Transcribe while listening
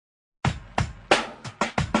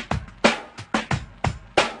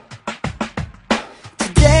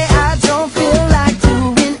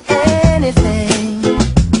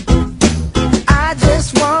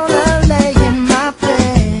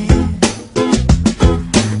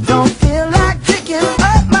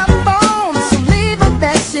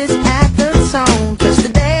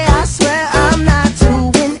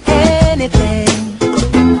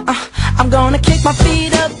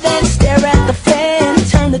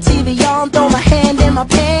my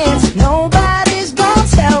pants. Nobody's gonna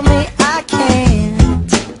tell me I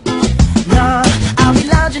can't. Nah, I'll be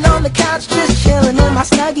lounging on the couch, just chilling in my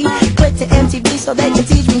Snuggie. Click to MTV so they can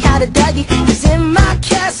teach me how to Dougie. 'Cause in my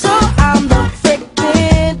castle I'm the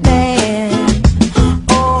freaking man.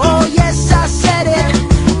 Oh yes, I said it,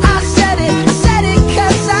 I said it, I said it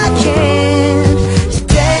 'cause I can.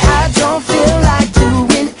 Today I don't feel like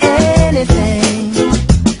doing anything.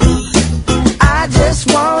 I just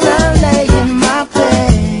wanna lay in my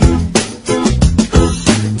bed.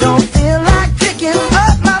 Don't feel like picking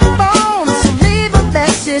up my phone, so leave a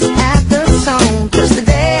message at the tone. 'Cause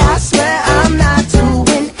today I swear I'm not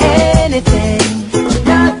doing anything.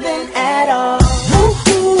 Nothing at all.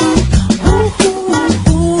 Woo-hoo, woo-hoo,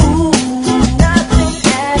 woo-hoo. Nothing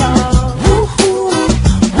at all. Woo-hoo,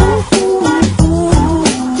 woo-hoo, woo-hoo.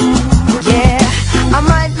 Yeah, I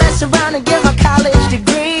might mess around and get my college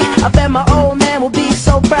degree. I bet my old man will be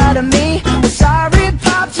so proud of me. But sorry,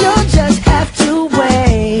 Pops, you'll just have to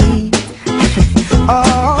wait.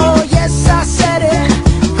 Oh, yes, I said it,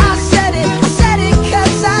 I said it, I said it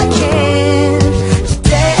 'cause I can.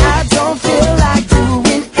 Today I don't feel like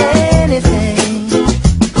doing anything.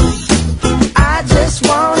 I just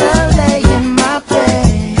wanna lay in my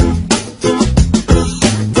bed.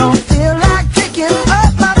 Don't feel like picking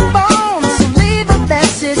up my phone, so leave a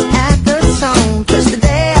message at the tone. 'Cause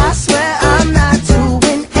today I swear I'm not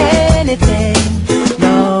doing anything.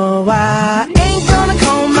 No, I ain't gonna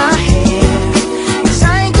comb my hair, 'cause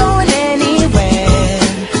I ain't going anywhere.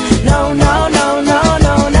 No, no, no, no,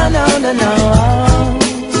 no, no, no, no, no.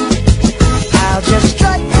 I'll just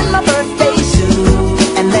strut in my birthday suit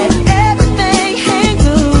and let everything hang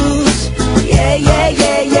loose. Yeah, yeah,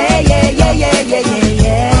 yeah, yeah, yeah, yeah, yeah, yeah, yeah,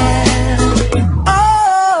 yeah.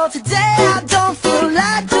 Oh, today I don't feel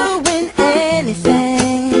like doing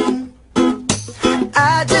anything.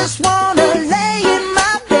 I just wanna lay in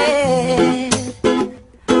my bed.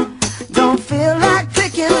 Don't feel like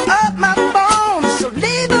picking up my phone, so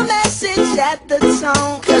leave a message at the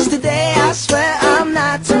tone. 'Cause today I swear I'm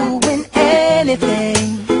not doing anything.